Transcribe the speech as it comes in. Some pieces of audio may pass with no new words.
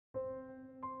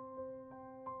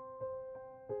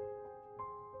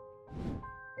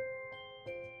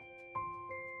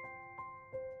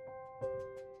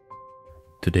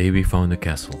Today we found a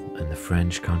castle in the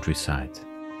French countryside.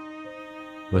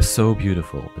 It was so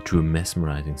beautiful, a true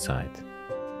mesmerizing sight.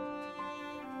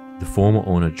 The former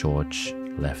owner George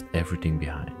left everything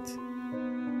behind.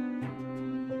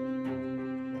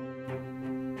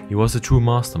 He was a true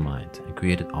mastermind and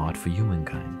created art for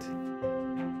humankind.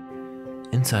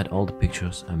 Inside, all the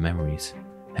pictures and memories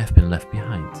have been left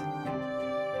behind.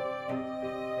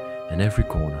 In every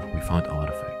corner we found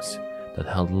artifacts that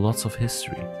held lots of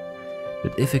history,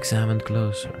 but if examined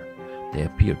closer, they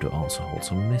appear to also hold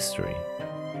some mystery.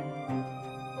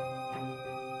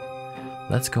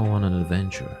 Let's go on an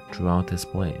adventure throughout this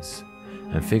place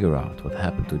and figure out what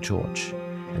happened to George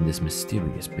and this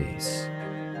mysterious base.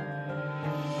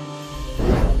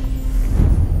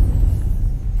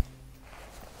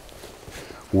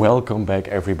 Welcome back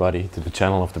everybody to the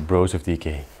channel of the Bros of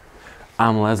Decay.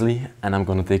 I'm Leslie and I'm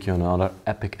gonna take you on another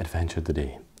epic adventure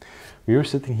today. We are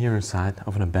sitting here inside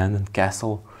of an abandoned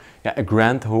castle. Yeah, a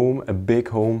grand home, a big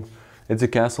home. It's a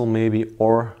castle maybe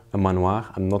or a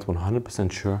manoir, I'm not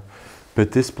 100% sure.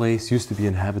 But this place used to be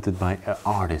inhabited by an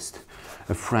artist,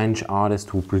 a French artist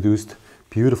who produced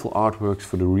beautiful artworks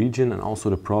for the region and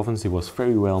also the province. He was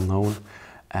very well known,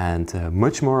 and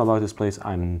much more about this place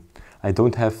I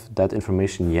don't have that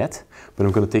information yet, but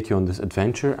I'm going to take you on this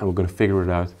adventure and we're going to figure it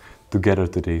out together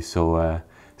today. So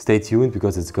stay tuned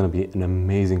because it's going to be an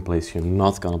amazing place. You're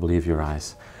not going to believe your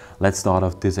eyes. Let's start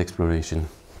off this exploration.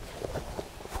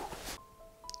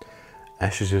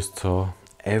 As you just saw,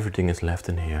 everything is left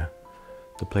in here.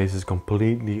 The place is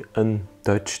completely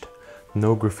untouched.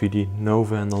 No graffiti, no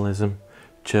vandalism,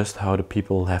 just how the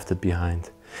people left it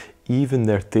behind. Even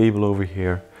their table over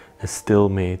here is still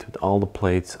made with all the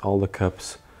plates, all the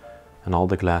cups and all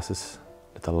the glasses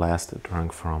that the last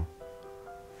drank from.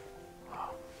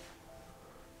 Wow.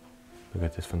 Look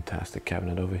at this fantastic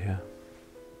cabinet over here.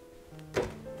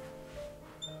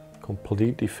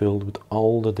 Completely filled with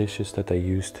all the dishes that they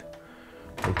used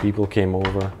when people came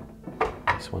over.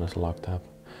 This one is locked up.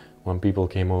 When people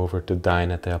came over to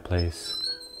dine at their place.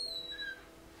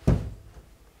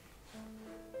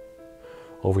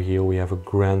 Over here we have a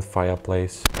grand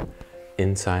fireplace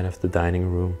inside of the dining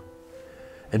room.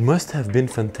 It must have been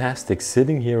fantastic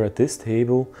sitting here at this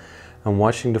table and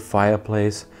watching the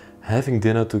fireplace, having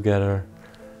dinner together.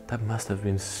 That must have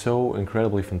been so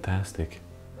incredibly fantastic.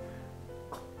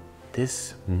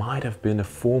 This might have been a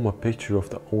former picture of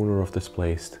the owner of this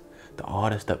place, the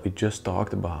artist that we just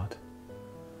talked about.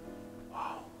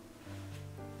 Wow,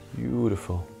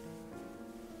 beautiful.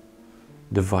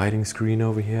 Dividing screen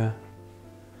over here.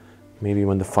 Maybe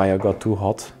when the fire got too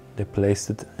hot, they placed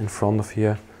it in front of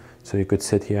here so you could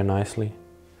sit here nicely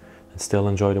and still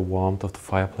enjoy the warmth of the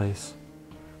fireplace.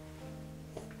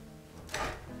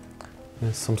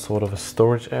 There's some sort of a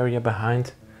storage area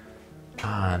behind,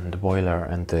 and the boiler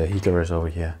and the heater is over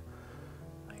here.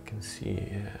 I can see,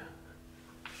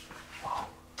 wow.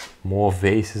 More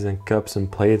vases and cups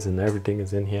and plates and everything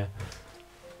is in here.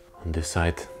 On this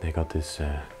side they got this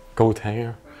coat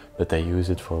hanger, but they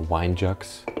use it for wine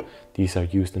jugs. These are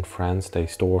used in France. They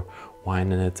store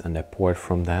wine in it and they pour it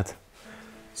from that.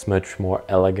 It's much more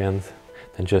elegant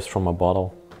than just from a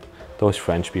bottle. Those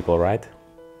French people, right?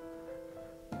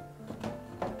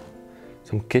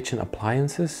 Some kitchen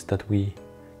appliances that we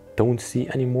don't see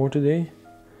anymore today.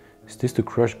 Is this to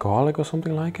crush garlic or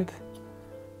something like it?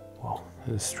 Wow,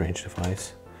 that's a strange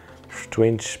device.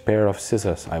 Strange pair of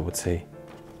scissors, I would say.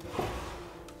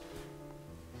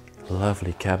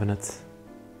 Lovely cabinet.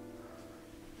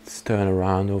 Let's turn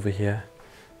around over here.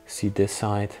 See this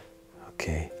side?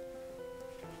 Okay.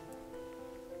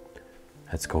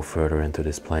 Let's go further into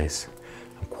this place.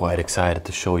 I'm quite excited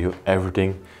to show you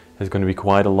everything. It's going to be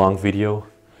quite a long video.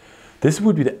 This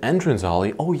would be the entrance hall.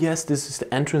 Oh yes, this is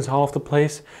the entrance hall of the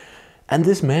place. And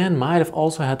this man might have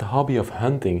also had the hobby of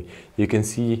hunting. You can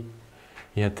see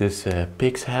he had this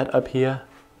pig's head up here.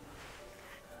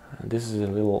 And this is a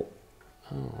little,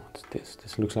 oh, what's this?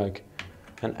 This looks like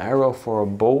an arrow for a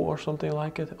bow or something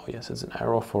like it. Oh yes, it's an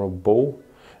arrow for a bow.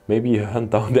 Maybe you hunt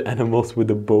down the animals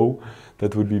with a bow.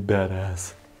 That would be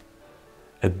badass.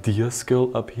 A deer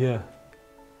skull up here.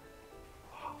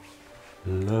 Wow.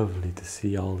 Lovely to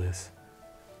see all this.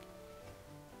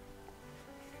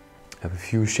 I have a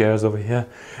few chairs over here.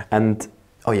 And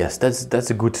oh yes, that's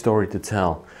a good story to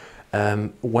tell.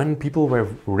 When people were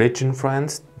rich in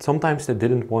France, sometimes they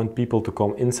didn't want people to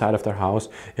come inside of their house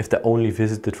if they only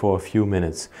visited for a few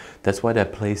minutes. That's why they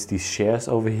placed these chairs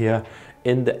over here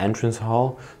in the entrance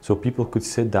hall, so people could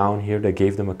sit down here. They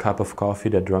gave them a cup of coffee,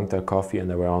 they drank their coffee and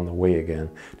they were on their way again.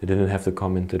 They didn't have to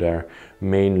come into their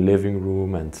main living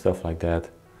room and stuff like that.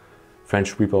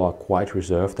 French people are quite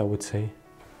reserved, I would say.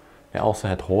 They also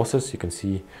had horses. You can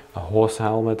see a horse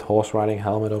helmet, horse riding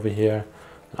helmet over here,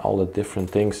 and all the different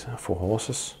things for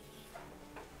horses.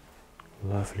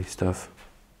 Lovely stuff.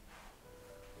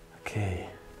 Okay,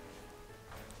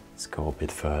 let's go a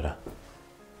bit further.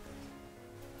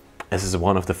 This is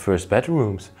one of the first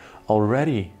bedrooms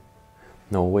already.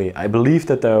 No way. I believe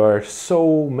that there were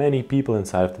so many people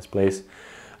inside of this place.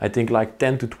 I think like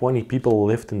 10 to 20 people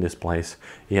lived in this place.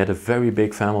 He had a very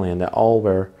big family and they all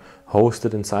were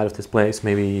hosted inside of this place.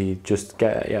 Maybe just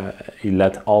he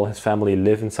let all his family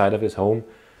live inside of his home.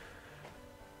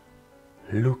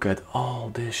 Look at all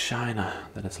this china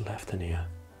that is left in here.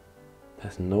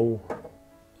 There's no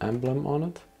emblem on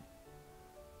it,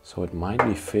 so it might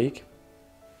be fake.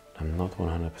 I'm not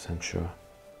 100% sure.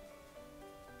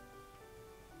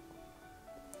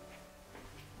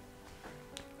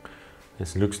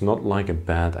 This looks not like a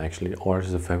bed actually. Ours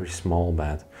is a very small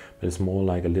bed, but it's more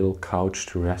like a little couch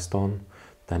to rest on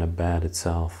than a bed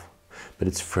itself. But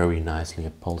it's very nicely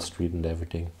upholstered and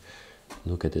everything.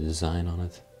 Look at the design on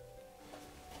it.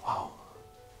 Wow.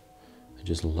 I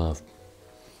just love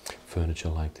furniture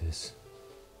like this.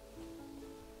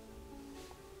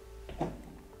 And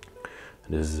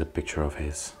this is a picture of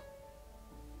his.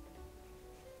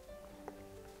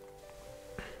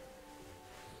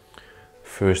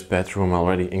 First bedroom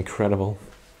already incredible.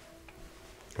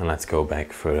 And let's go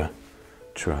back further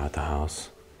throughout the house.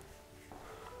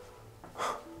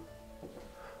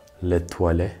 Le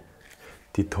toilet.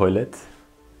 The toilet.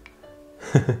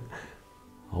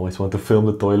 Always want to film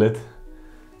the toilet.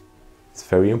 It's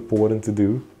very important to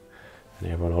do. And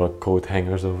there are a lot of coat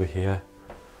hangers over here.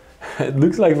 It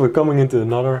looks like we're coming into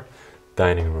another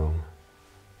dining room.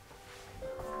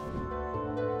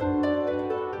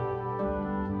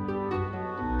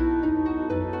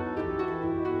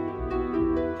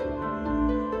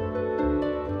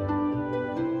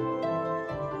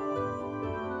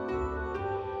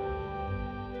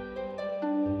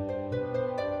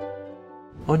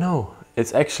 Oh no,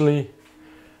 it's actually,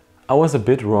 I was a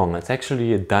bit wrong. It's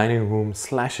actually a dining room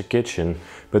slash a kitchen,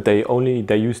 but they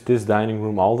use this dining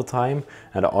room all the time,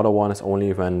 and the other one is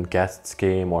only when guests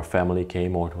came or family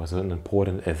came or it was an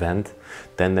important event,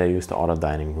 then they use the other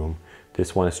dining room.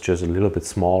 This one is just a little bit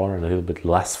smaller and a little bit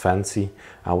less fancy,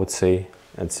 I would say.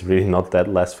 It's really not that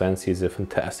less fancy, it's a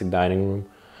fantastic dining room,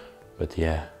 but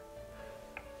yeah.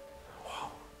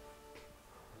 Wow.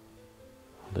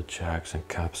 All the jugs and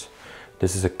cups.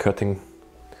 This is a cutting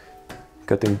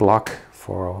block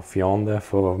for viande,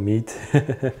 for meat.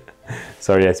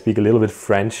 Sorry, I speak a little bit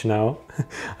French now.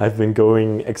 I've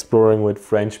been exploring with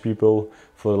French people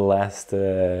for the last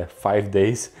 5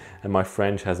 days and my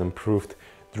French has improved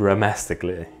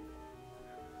dramatically.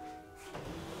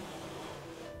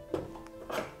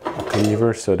 A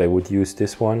cleaver, so they would use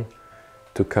this one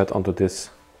to cut onto this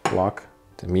block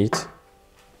the meat.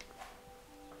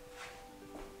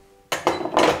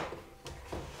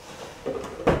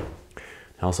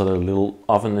 Also a little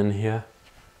oven in here,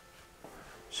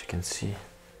 as you can see.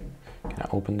 Can I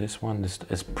open this one? This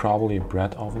is probably a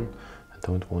bread oven. I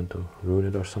don't want to ruin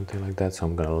it or something like that, so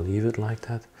I'm gonna leave it like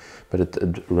that. But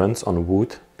it runs on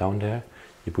wood down there.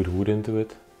 You put wood into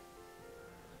it.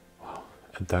 Wow,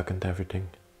 a duck and everything.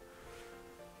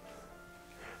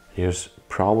 Here's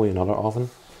probably another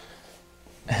oven.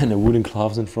 And the wooden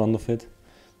gloves in front of it.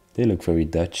 They look very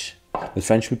Dutch. The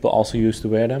French people also used to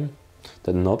wear them.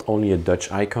 They're not only a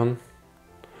Dutch icon.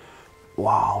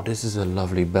 Wow, this is a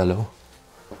lovely bellow.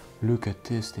 Look at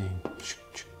this thing.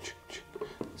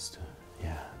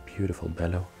 Yeah, beautiful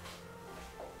bellow.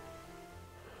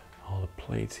 All the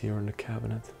plates here in the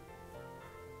cabinet.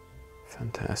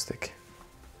 Fantastic.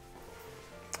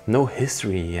 No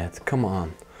history yet, come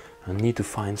on. I need to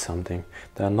find something.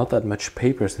 There are not that much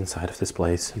papers inside of this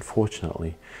place,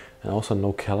 unfortunately. And also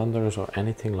no calendars or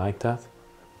anything like that.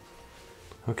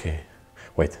 Okay.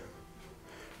 Wait,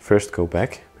 first go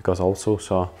back, because I also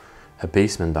saw a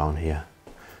basement down here.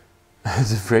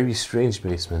 It's a very strange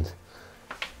basement.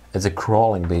 It's a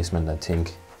crawling basement, I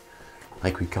think.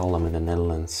 Like we call them in the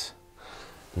Netherlands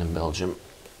and in Belgium.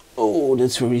 Oh,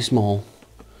 that's very small.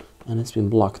 And it's been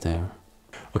blocked there.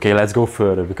 Okay, let's go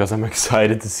further, because I'm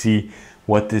excited to see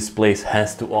what this place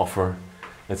has to offer.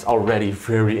 It's already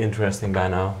very interesting by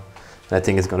now. And I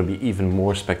think it's going to be even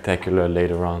more spectacular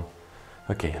later on.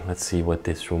 Okay, let's see what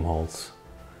this room holds.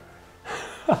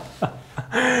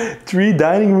 3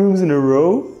 dining rooms in a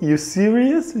row? You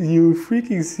serious? You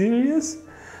freaking serious?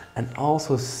 And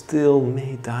also still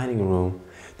made dining room.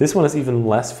 This one is even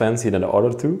less fancy than the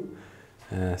other 2.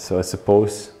 So I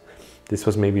suppose this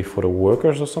was maybe for the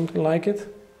workers or something like it.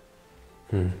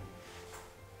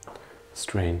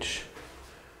 Strange.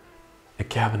 A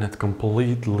cabinet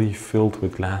completely filled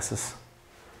with glasses.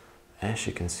 As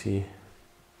you can see,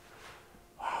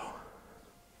 wow,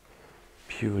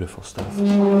 beautiful stuff.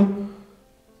 And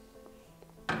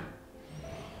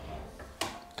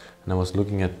I was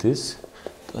looking at this.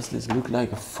 Does this look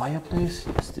like a fireplace?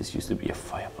 Yes, this used to be a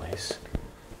fireplace.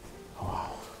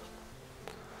 Wow.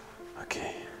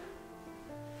 Okay.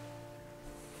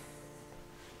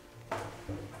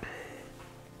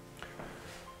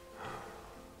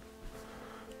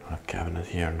 A cabinet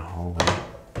here in the hallway,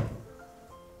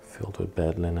 filled with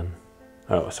bed linen.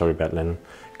 Oh, sorry, bed linen.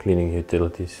 Cleaning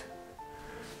utilities.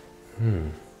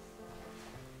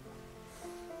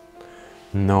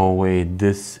 No way,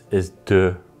 this is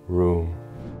the room.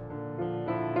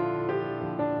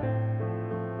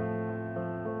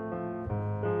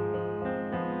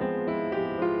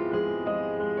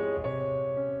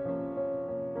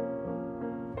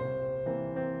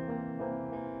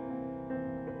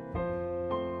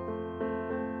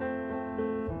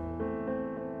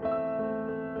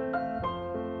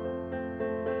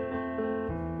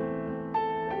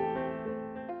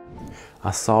 I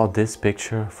saw this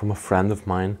picture from a friend of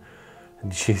mine,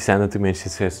 and she sent it to me and she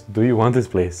says, "Do you want this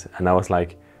place?" And I was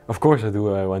like, "Of course I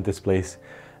do, I want this place."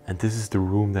 And this is the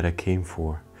room that I came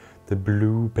for. The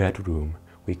blue bedroom,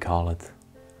 we call it.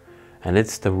 And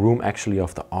it's the room actually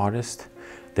of the artist.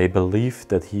 They believe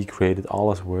that he created all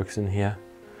his works in here.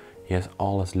 He has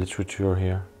all his literature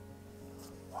here.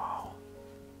 Wow.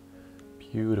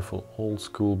 Beautiful old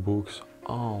school books,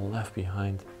 all left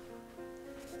behind.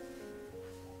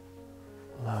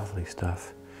 Lovely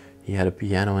stuff. He had a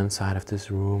piano inside of this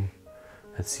room.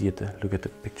 Let's see it. Look at the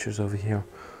pictures over here.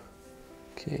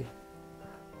 Okay,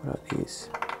 what are these?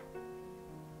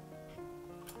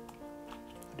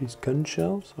 Are these gun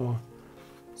shells or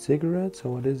cigarettes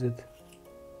or what is it?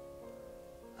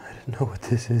 I don't know what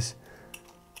this is.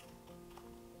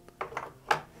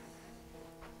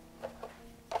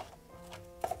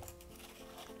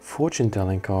 Fortune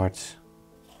telling cards.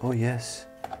 Oh yes.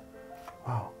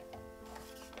 Wow.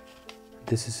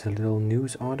 This is a little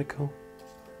news article.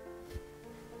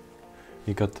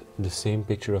 You got the same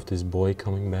picture of this boy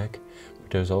coming back,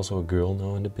 but there's also a girl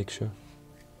now in the picture.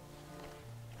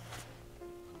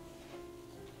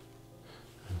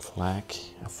 And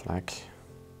a flag.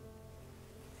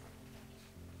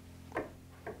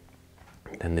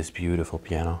 Then this beautiful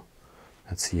piano.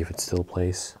 Let's see if it still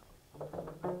plays.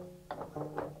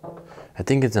 I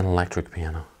think it's an electric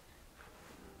piano.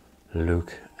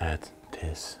 Look at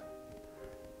this.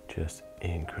 Just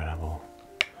incredible.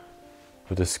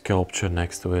 With a sculpture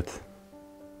next to it.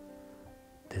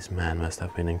 This man must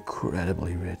have been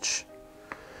incredibly rich.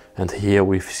 And here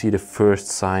we see the first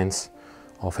signs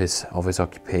of his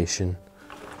occupation.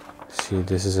 See,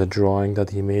 this is a drawing that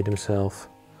he made himself.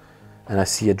 And I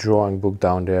see a drawing book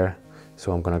down there,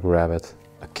 so I'm gonna grab it.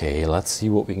 Okay, let's see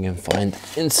what we can find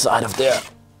inside of there.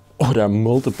 Oh, there are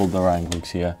multiple drawing books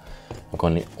here. I'm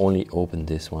gonna only open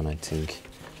this one, I think.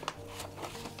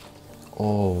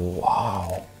 Oh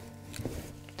wow,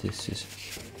 this is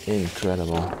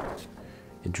incredible.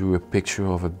 He drew a picture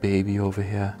of a baby over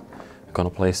here. I'm gonna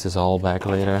place this all back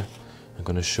later. I'm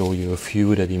gonna show you a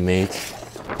few that he made.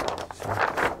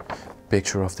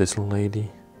 Picture of this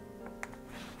lady.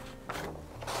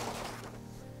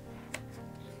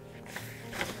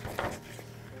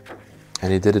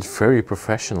 And he did it very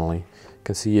professionally. You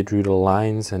can see he drew the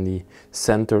lines and he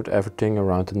centered everything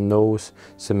around the nose,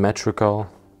 symmetrical.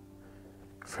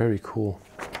 Very cool.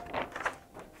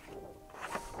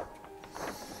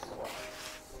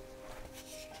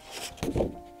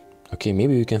 Okay,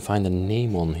 maybe we can find a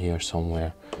name on here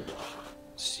somewhere.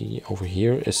 See, over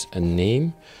here is a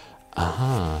name.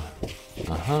 Aha,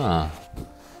 aha.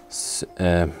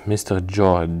 Mr.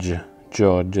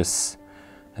 Georges.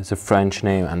 It's a French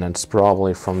name, and it's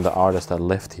probably from the artist that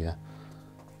lived here.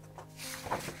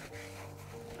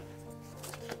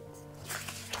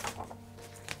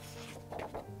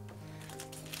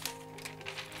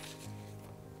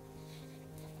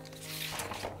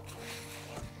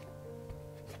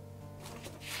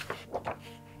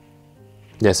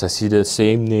 Yes, I see the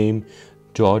same name.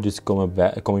 George is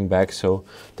coming back, so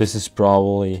this is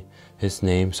probably his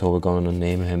name, so we're going to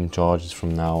name him George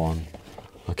from now on.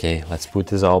 Okay, let's put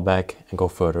this all back and go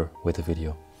further with the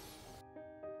video.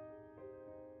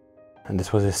 And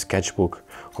this was his sketchbook,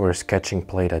 or a sketching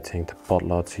plate, I think, the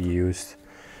potlots he used.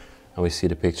 And we see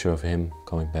the picture of him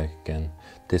coming back again.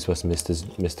 This was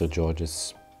Mr.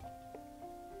 George's.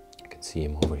 You can see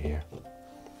him over here.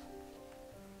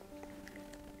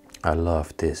 I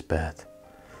love this bed.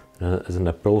 It's an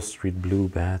upholstered blue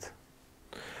bed.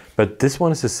 But this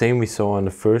one is the same we saw on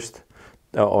the first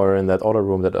or in that other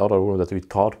room that we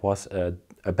thought was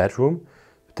a bedroom.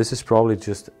 This is probably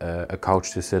just a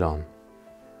couch to sit on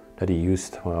that he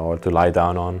used or to lie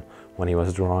down on when he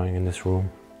was drawing in this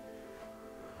room.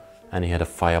 And he had a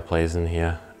fireplace in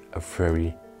here, a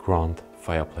very grand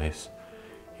fireplace.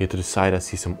 Here to the side I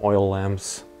see some oil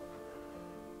lamps,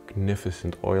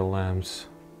 magnificent oil lamps.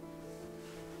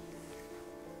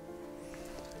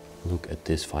 Look at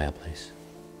this fireplace.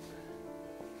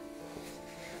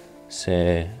 So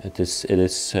it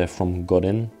is from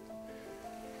Godin,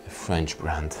 a French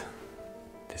brand.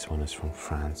 This one is from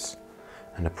France,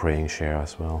 and a praying chair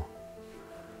as well.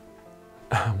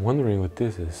 I'm wondering what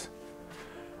this is.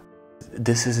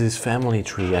 This is his family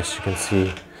tree, as you can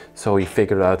see. So he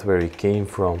figured out where he came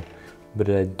from, but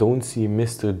I don't see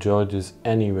Mr. George's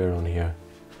anywhere on here.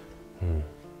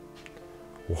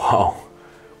 Wow,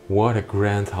 what a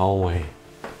grand hallway.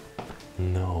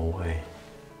 No way.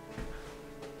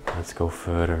 Let's go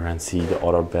further and see the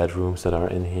other bedrooms that are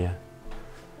in here.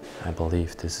 I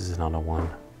believe this is another one.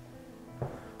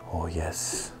 Oh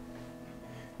yes.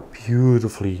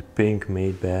 Beautifully pink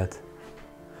made bed.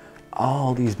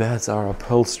 All these beds are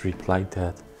upholstered like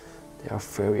that. They are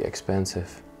very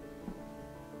expensive.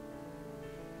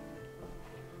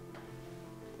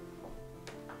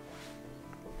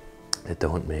 They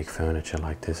don't make furniture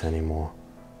like this anymore.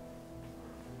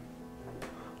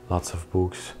 Lots of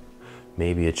books.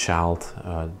 Maybe a child.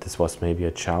 This was maybe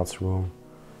a child's room.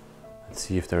 Let's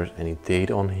see if there's any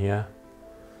date on here.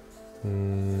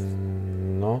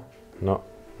 No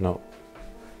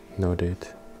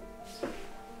date.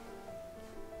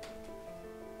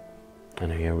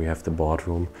 And here we have the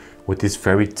bathroom with this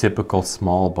very typical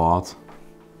small bath.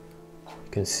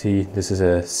 You can see this is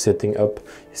a sitting up.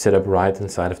 You sit up right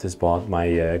inside of this bath.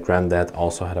 My granddad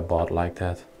also had a bath like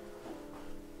that.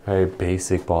 Very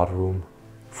basic bathroom.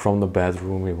 From the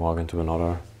bedroom we walk into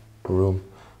another room.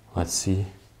 Let's see.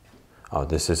 Oh,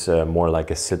 this is more like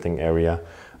a sitting area.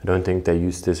 I don't think they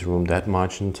use this room that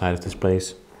much inside of this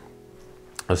place.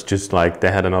 It's just like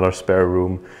they had another spare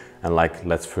room and like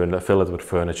let's fill it with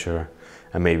furniture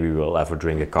and maybe we'll ever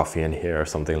drink a coffee in here or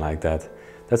something like that.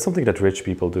 That's something that rich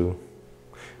people do.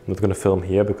 I'm not going to film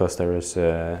here because there is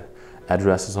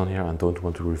addresses on here. I don't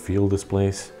want to reveal this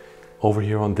place. Over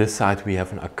here on this side we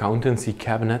have an accountancy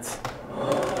cabinet.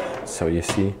 So you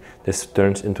see, this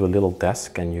turns into a little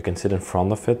desk and you can sit in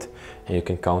front of it and you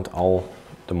can count all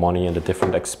the money and the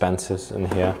different expenses in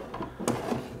here.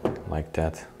 Like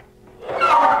that.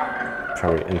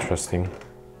 Very interesting.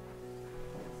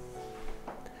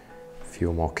 A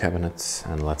few more cabinets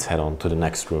and let's head on to the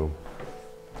next room.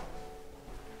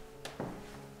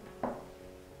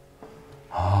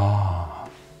 Ah,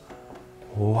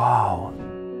 wow.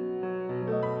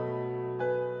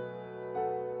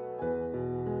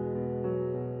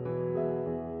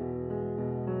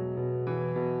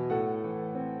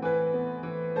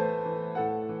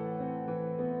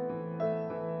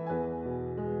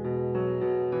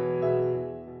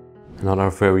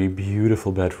 Another very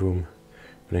beautiful bedroom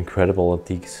with incredible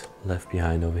antiques left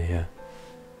behind over here.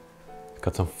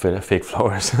 Got some fake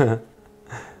flowers.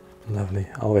 Lovely.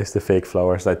 Always the fake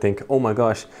flowers. I think, oh my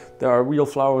gosh, there are real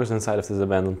flowers inside of this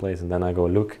abandoned place, and then I go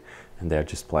look and they're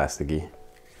just plasticky.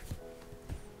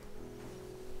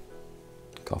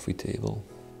 Coffee table.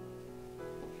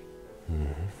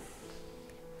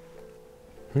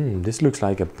 This looks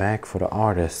like a bag for the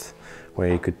artist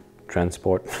where you could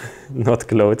transport, not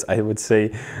clothes, I would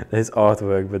say his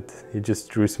artwork, but he just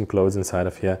drew some clothes inside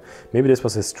of here. Maybe this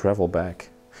was his travel bag.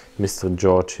 Mr.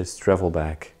 George, his travel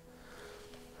bag.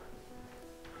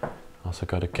 Also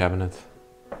got a cabinet.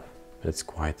 It's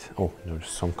quite, oh, there's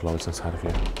some clothes inside of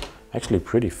here. Actually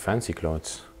pretty fancy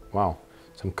clothes. Wow,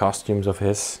 some costumes of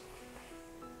his.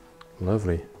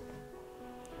 Lovely.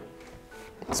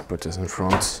 Let's put this in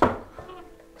front.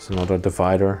 It's another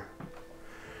divider.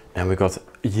 And we got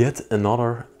yet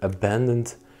another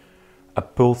abandoned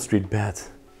upholstered bed.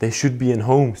 They should be in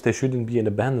homes, they shouldn't be in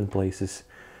abandoned places.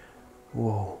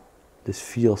 Whoa, this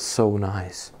feels so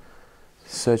nice.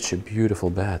 Such a beautiful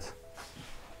bed.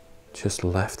 Just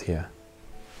left here.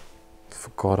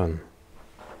 Forgotten.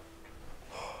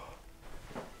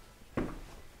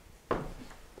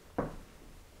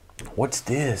 What's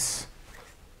this?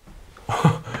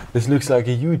 This looks like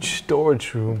a huge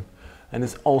storage room. And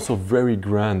it's also very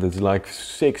grand. It's like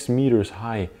 6 meters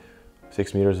high.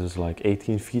 6 meters is like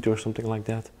 18 feet or something like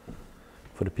that.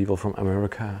 For the people from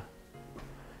America.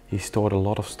 He stored a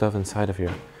lot of stuff inside of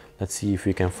here. Let's see if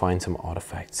we can find some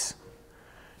artifacts.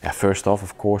 Yeah, first off,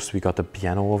 of course, we got the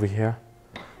piano over here.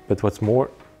 But what's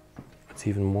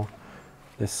even more,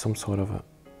 there's some sort of an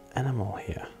animal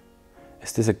here.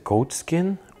 Is this a goat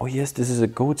skin? Oh yes, this is a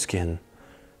goat skin.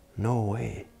 No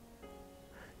way.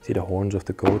 See the horns of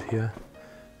the goat here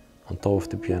on top of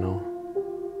the piano.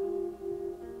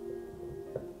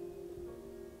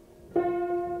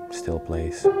 Still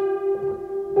plays.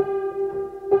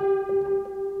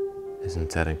 Isn't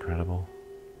that incredible?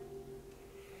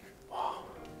 Wow.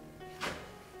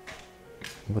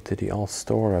 What did he all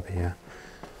store up here?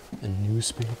 A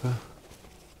newspaper.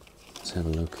 Let's have a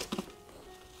look.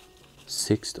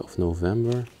 6th of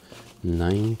November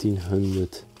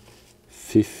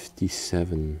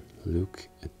 1957. Look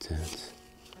at that.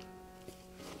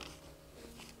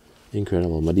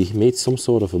 Incredible, but he made some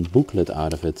sort of a booklet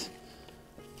out of it.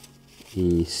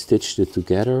 He stitched it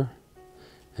together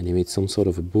and he made some sort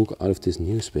of a book out of this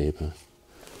newspaper.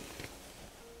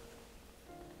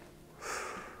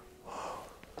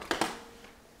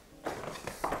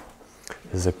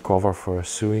 This is a cover for a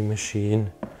sewing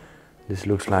machine. This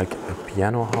looks like a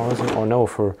piano housing, or no,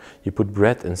 for you put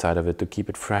bread inside of it to keep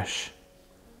it fresh.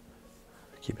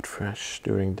 Keep it fresh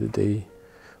during the day,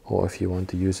 or if you want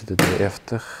to use it the day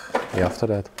after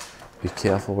that. Be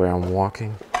careful where I'm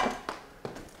walking.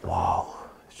 Wow,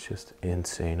 it's just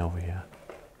insane over here.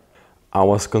 I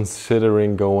was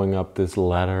considering going up this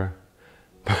ladder,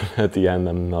 but at the end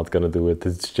I'm not gonna do it.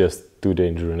 It's just too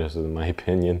dangerous in my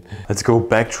opinion. Let's go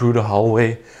back through the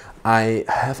hallway. I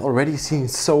have already seen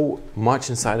so much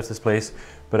inside of this place,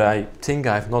 but I think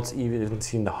I've not even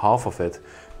seen the half of it.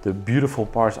 The beautiful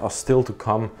parts are still to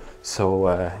come, so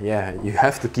yeah, you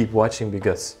have to keep watching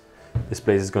because this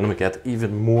place is gonna get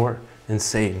even more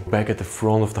insane. Back at the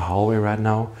front of the hallway right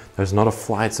now, there's another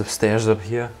flights of stairs up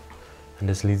here, and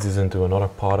this leads us into another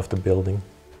part of the building.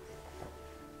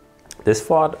 This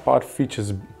part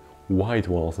features white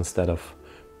walls instead of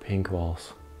pink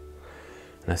walls.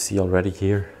 And I see already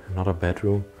here another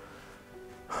bedroom.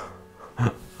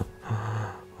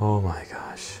 Oh my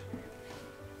gosh.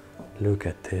 Look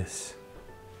at this.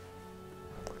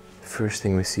 The first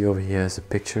thing we see over here is a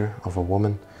picture of a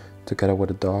woman together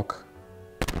with a dog.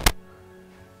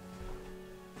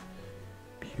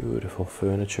 Beautiful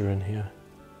furniture in here.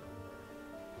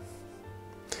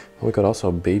 And we got also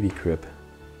a baby crib.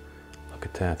 Look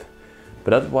at that.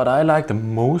 But what I like the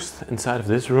most inside of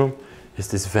this room is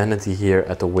this vanity here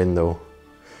at the window.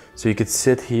 So you could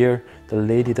sit here, the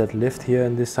lady that lived here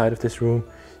in this side of this room,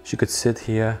 she could sit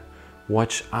here,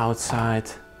 watch outside,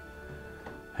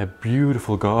 a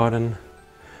beautiful garden,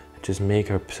 and just make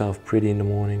herself pretty in the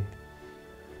morning.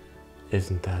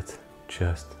 Isn't that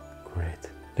just great?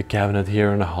 The cabinet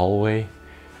here in the hallway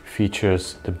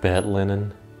features the bed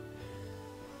linen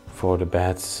for the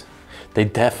beds. They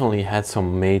definitely had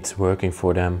some maids working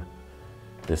for them.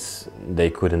 They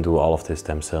couldn't do all of this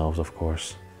themselves, of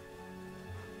course.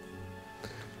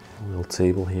 A little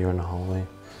table here in the hallway.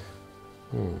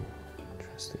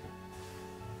 Interesting.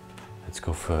 Let's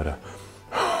go further.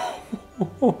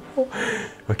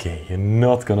 Okay, you're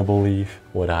not gonna believe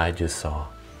what I just saw.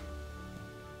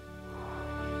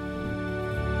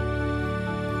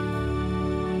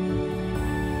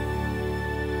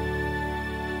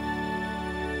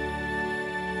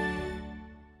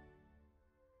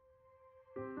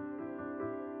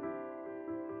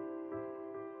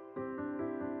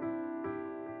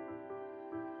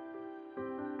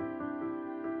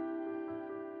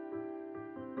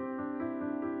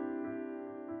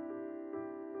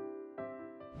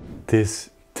 This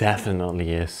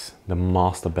definitely is the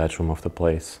master bedroom of the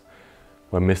place,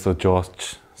 where Mr.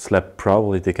 George slept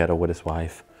probably together with his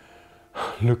wife.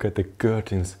 Look at the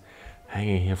curtains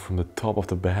hanging here from the top of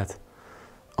the bed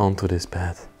onto this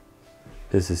bed.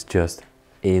 This is just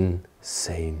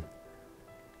insane.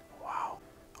 Wow.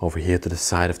 Over here to the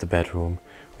side of the bedroom,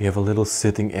 we have a little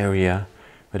sitting area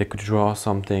where they could draw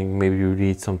something, maybe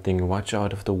read something, watch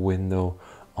out of the window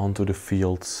onto the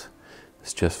fields.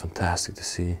 It's just fantastic to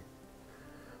see.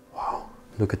 Wow,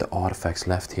 look at the artifacts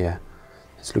left here.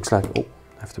 This looks like, oh,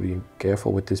 I have to be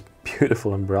careful with this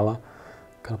beautiful umbrella.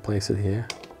 Gotta place it here.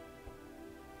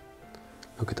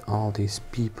 Look at all these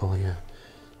people here.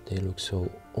 They look so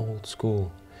old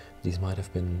school. These might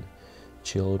have been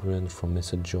children from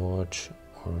Mr. George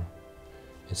or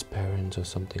his parents or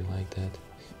something like that.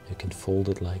 You can fold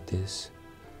it like this.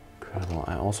 Incredible.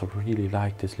 I also really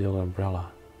like this little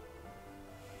umbrella.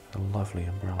 A lovely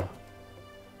umbrella.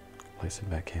 Place it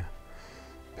back here.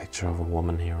 Picture of a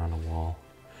woman here on the wall.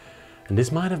 And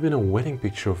this might have been a wedding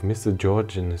picture of Mr.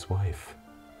 George and his wife.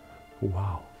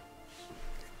 Wow.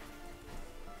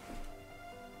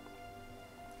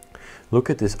 Look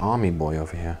at this army boy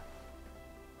over here.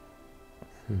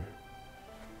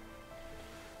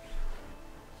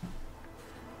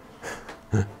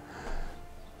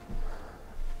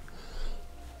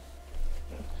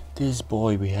 This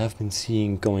boy we have been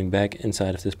seeing going back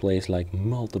inside of this place like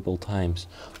multiple times,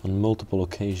 on multiple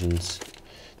occasions.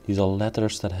 These are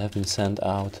letters that have been sent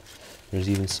out. There's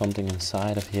even something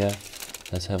inside of here.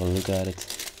 Let's have a look at it.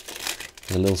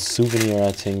 There's a little souvenir,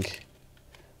 I think.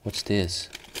 What's this?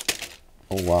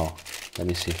 Oh wow, let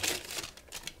me see.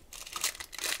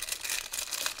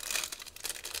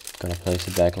 Gonna place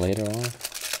it back later on.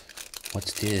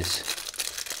 What's this?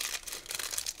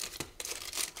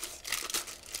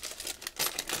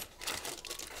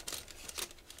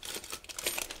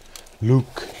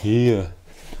 Look here.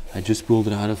 I just pulled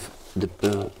it out of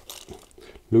the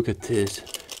look at this.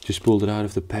 Just pulled it out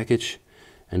of the package,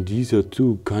 and these are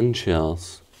 2 gun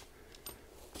shells.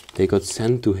 They got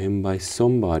sent to him by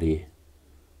somebody.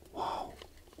 Wow.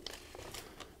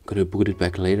 I'm gonna put it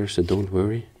back later, so don't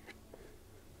worry.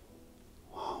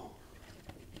 Wow.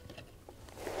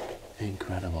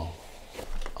 Incredible.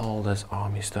 All this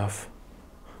army stuff.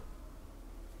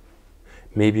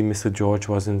 Maybe Mr. George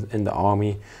was in the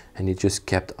army and he just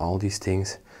kept all these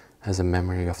things as a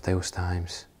memory of those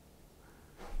times.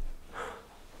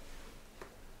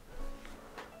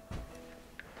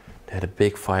 They had a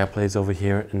big fireplace over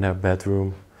here in their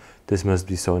bedroom. This must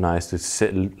be so nice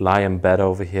to lie in bed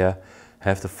over here,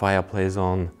 have the fireplace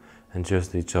on and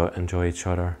just enjoy each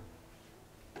other.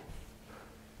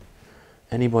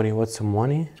 Anybody want some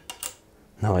money?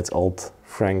 No, it's old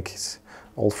French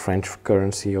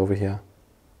currency over here.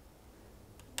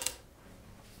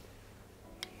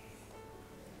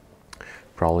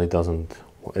 Probably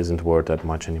isn't worth that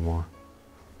much anymore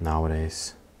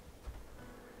nowadays.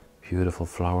 Beautiful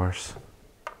flowers.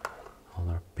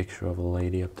 Another picture of a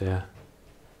lady up there.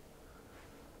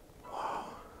 Wow.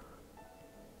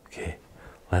 Okay,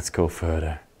 let's go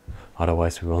further.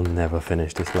 Otherwise we will never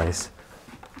finish this place.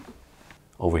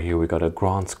 Over here we got a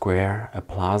grand square, a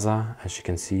plaza. As you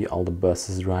can see, all the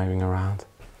buses driving around.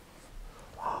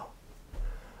 Wow.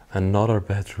 Another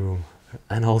bedroom.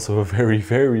 And also a very,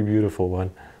 very beautiful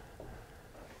one.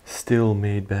 Still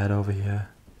made bed over here.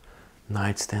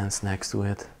 Nightstands next to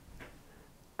it.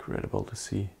 Incredible to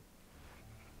see.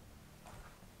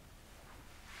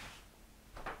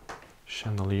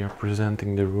 Chandelier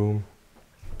presenting the room.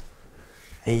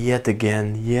 And yet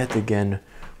again,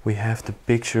 we have the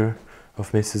picture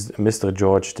of Mr.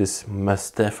 George. This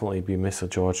must definitely be Mr.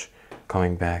 George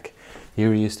coming back.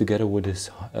 Here he is together with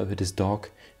his dog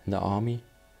in the army.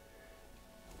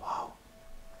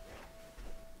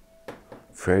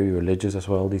 Very religious as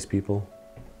well, these people.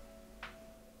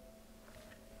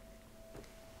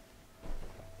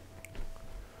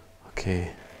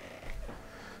 Okay,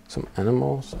 some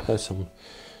animals, some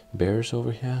bears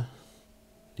over here.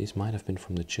 These might have been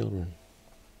from the children.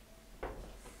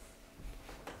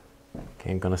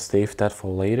 Okay, I'm gonna save that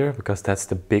for later because that's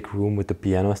the big room with the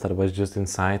pianos that was just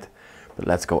inside. But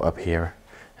let's go up here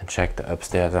and check the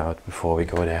upstairs out before we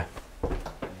go there.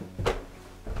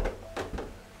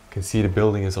 You can see the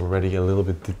building is already a little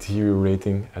bit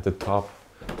deteriorating at the top.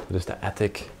 There's the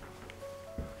attic.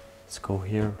 Let's go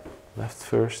here. Left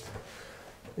first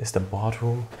is the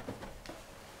bathroom.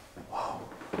 Wow.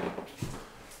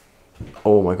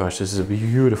 Oh my gosh, this is a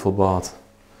beautiful bath.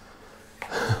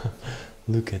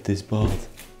 Look at this bath.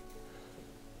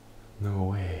 No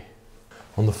way.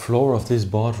 On the floor of this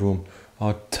bathroom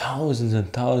are thousands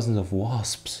and thousands of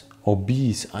wasps or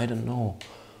bees, I don't know.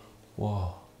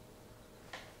 Wow.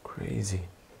 Crazy.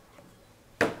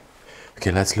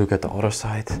 Okay, let's look at the other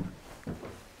side.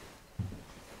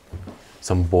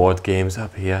 Some board games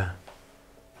up here.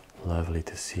 Lovely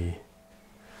to see.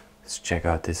 Let's check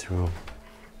out this room.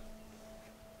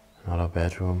 Another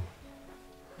bedroom.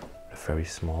 A very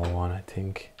small one, I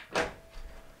think.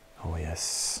 Oh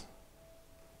yes.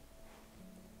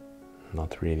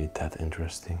 Not really that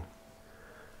interesting.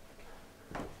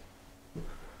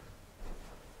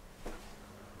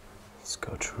 Let's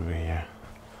go through here.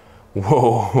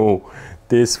 Whoa,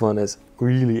 this one is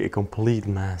really a complete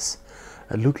mess.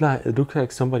 It looked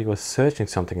like somebody was searching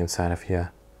something inside of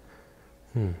here.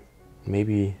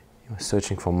 Maybe he was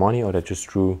searching for money, or they just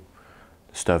threw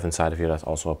the stuff inside of here. That's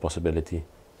also a possibility.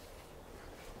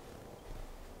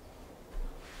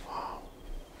 Wow.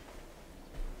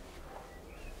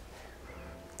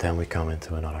 Then we come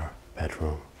into another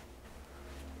bedroom.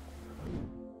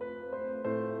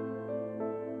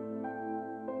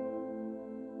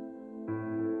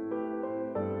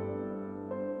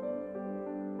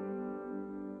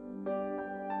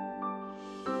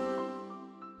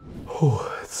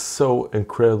 Oh, it's so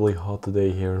incredibly hot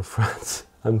today here in France.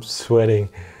 I'm sweating.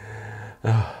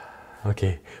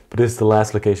 Okay, but this is the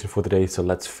last location for today, so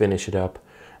let's finish it up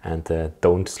and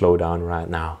don't slow down right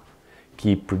now.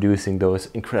 keep producing those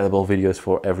incredible videos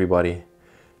for everybody.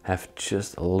 Have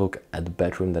just a look at the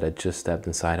bedroom that I just stepped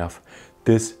inside of.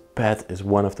 This bed is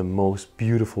one of the most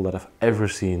beautiful that I've ever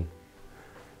seen.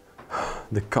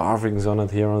 The carvings on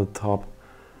it here on the top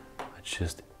are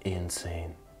just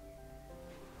insane.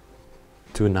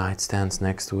 2 nightstands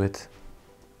next to it.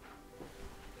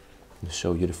 I'll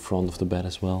show you the front of the bed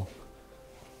as well.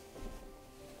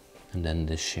 And then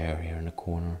this chair here in the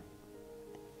corner.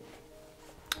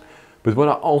 But what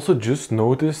I also just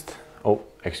noticed, oh,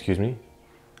 excuse me,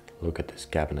 look at this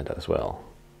cabinet as well.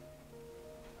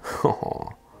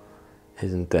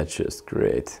 Isn't that just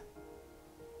great?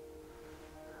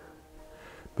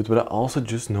 But what I also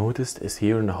just noticed is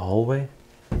here in the hallway,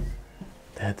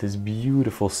 that this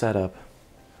beautiful setup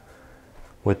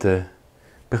with the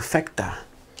Perfecta.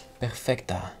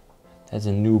 That's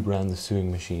a new brand of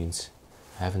sewing machines.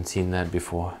 I haven't seen that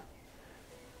before.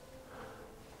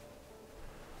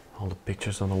 All the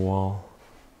pictures on the wall.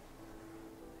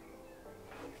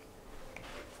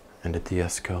 And the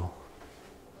Diasco.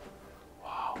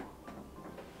 Wow.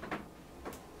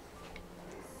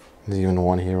 There's even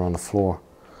one here on the floor.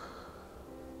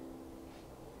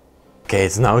 Okay,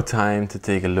 it's now time to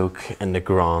take a look in the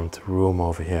grand room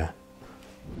over here.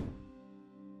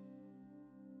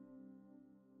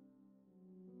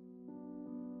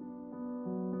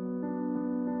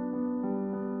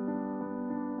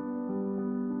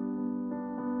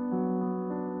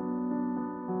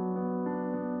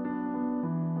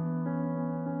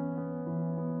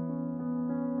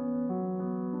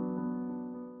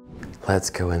 Let's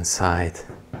go inside.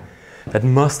 That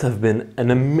must have been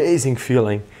an amazing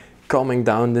feeling coming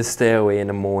down this stairway in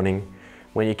the morning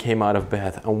when you came out of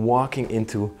bed and walking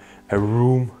into a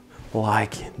room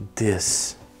like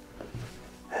this.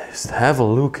 Just have a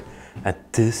look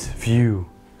at this view.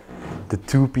 The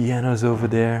 2 pianos over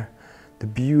there, the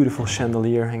beautiful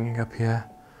chandelier hanging up here.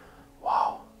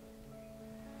 Wow.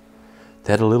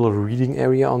 They had a little reading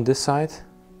area on this side.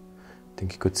 I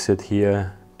think you could sit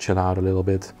here, chill out a little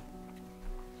bit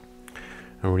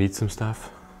and read some stuff.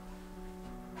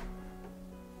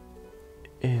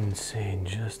 Insane,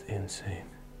 just insane.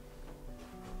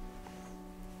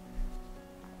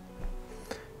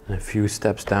 And a few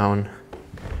steps down,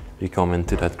 we come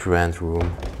into that grand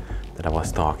room that I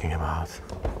was talking about.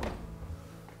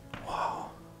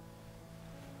 Wow.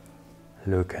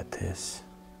 Look at this.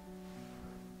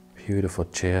 Beautiful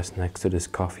chairs next to this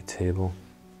coffee table.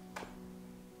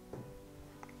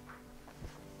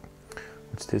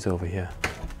 What's this over here?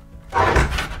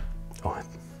 Oh,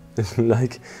 it's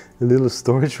like a little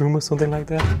storage room or something like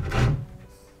that.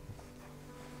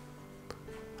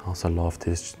 I also love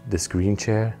this green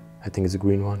chair. I think it's a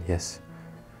green one, yes.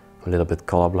 A little bit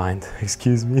colorblind,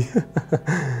 excuse me.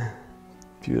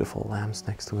 Beautiful lamps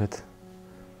next to it.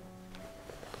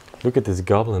 Look at this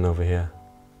goblin over here.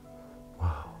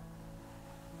 Wow.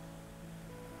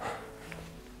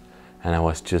 And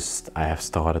I have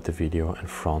started the video in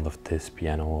front of this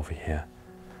piano over here.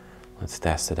 Let's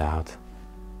test it out.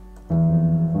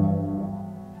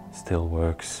 Still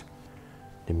works.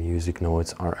 The music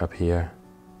notes are up here.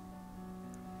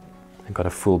 I got a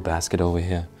full basket over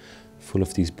here, full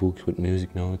of these books with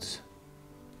music notes.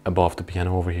 Above the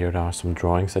piano over here there are some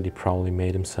drawings that he probably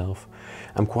made himself.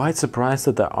 I'm quite surprised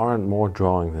that there aren't more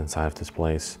drawings inside of this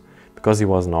place. Because he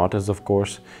was an artist, of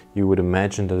course, you would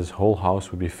imagine that his whole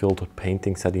house would be filled with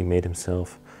paintings that he made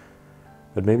himself.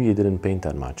 But maybe he didn't paint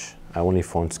that much. I only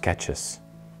found sketches.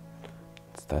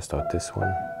 Let's test out this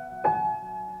one.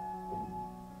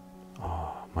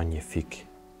 Oh, magnifique.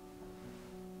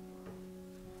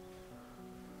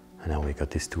 And now we got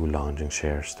these 2 lounging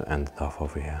chairs to end it off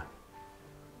over here.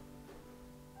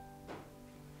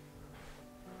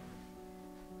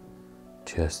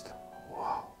 Just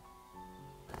wow.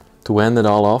 To end it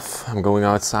all off, I'm going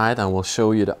outside and will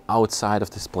show you the outside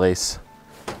of this place.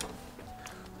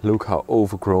 Look how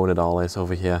overgrown it all is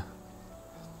over here.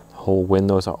 The whole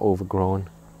windows are overgrown.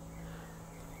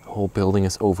 The whole building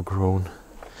is overgrown.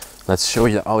 Let's show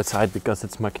you the outside because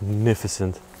it's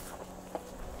magnificent.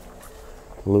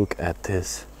 Look at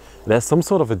this. There's some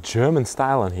sort of a German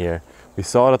style in here. We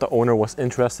saw that the owner was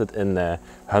interested in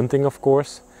hunting, of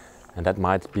course, and that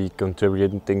might be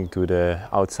contributing to the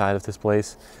outside of this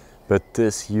place. But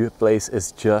this place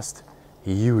is just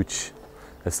huge.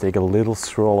 Let's take a little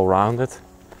stroll around it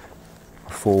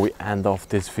before we end off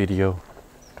this video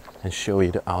and show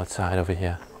you the outside over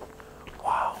here.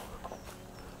 Wow.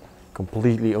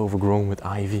 Completely overgrown with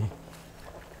ivy.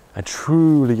 I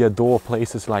truly adore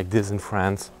places like this in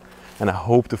France, and I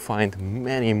hope to find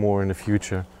many more in the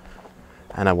future.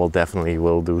 And I will definitely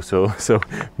do so. So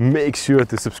make sure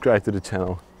to subscribe to the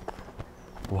channel.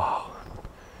 Wow,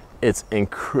 it's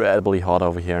incredibly hot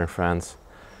over here in France.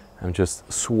 I'm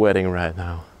just sweating right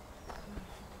now.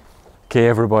 Okay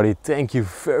everybody, thank you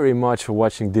very much for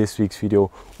watching this week's video.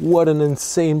 What an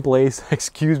insane place.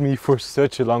 Excuse me for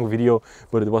such a long video,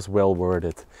 but it was well worth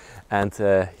it. And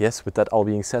yes, with that all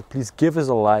being said, please give us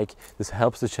a like. This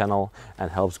helps the channel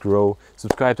and helps grow.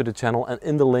 Subscribe to the channel, and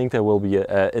in the link there will be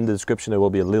in the description there will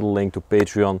be a little link to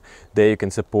Patreon. There you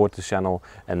can support the channel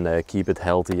and keep it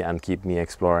healthy and keep me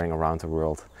exploring around the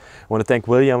world. I want to thank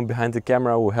William behind the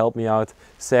camera who helped me out,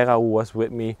 Sarah who was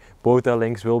with me. Both their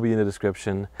links will be in the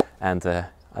description. And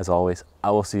as always,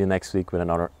 I will see you next week with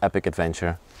another epic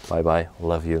adventure. Bye bye,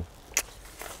 love you.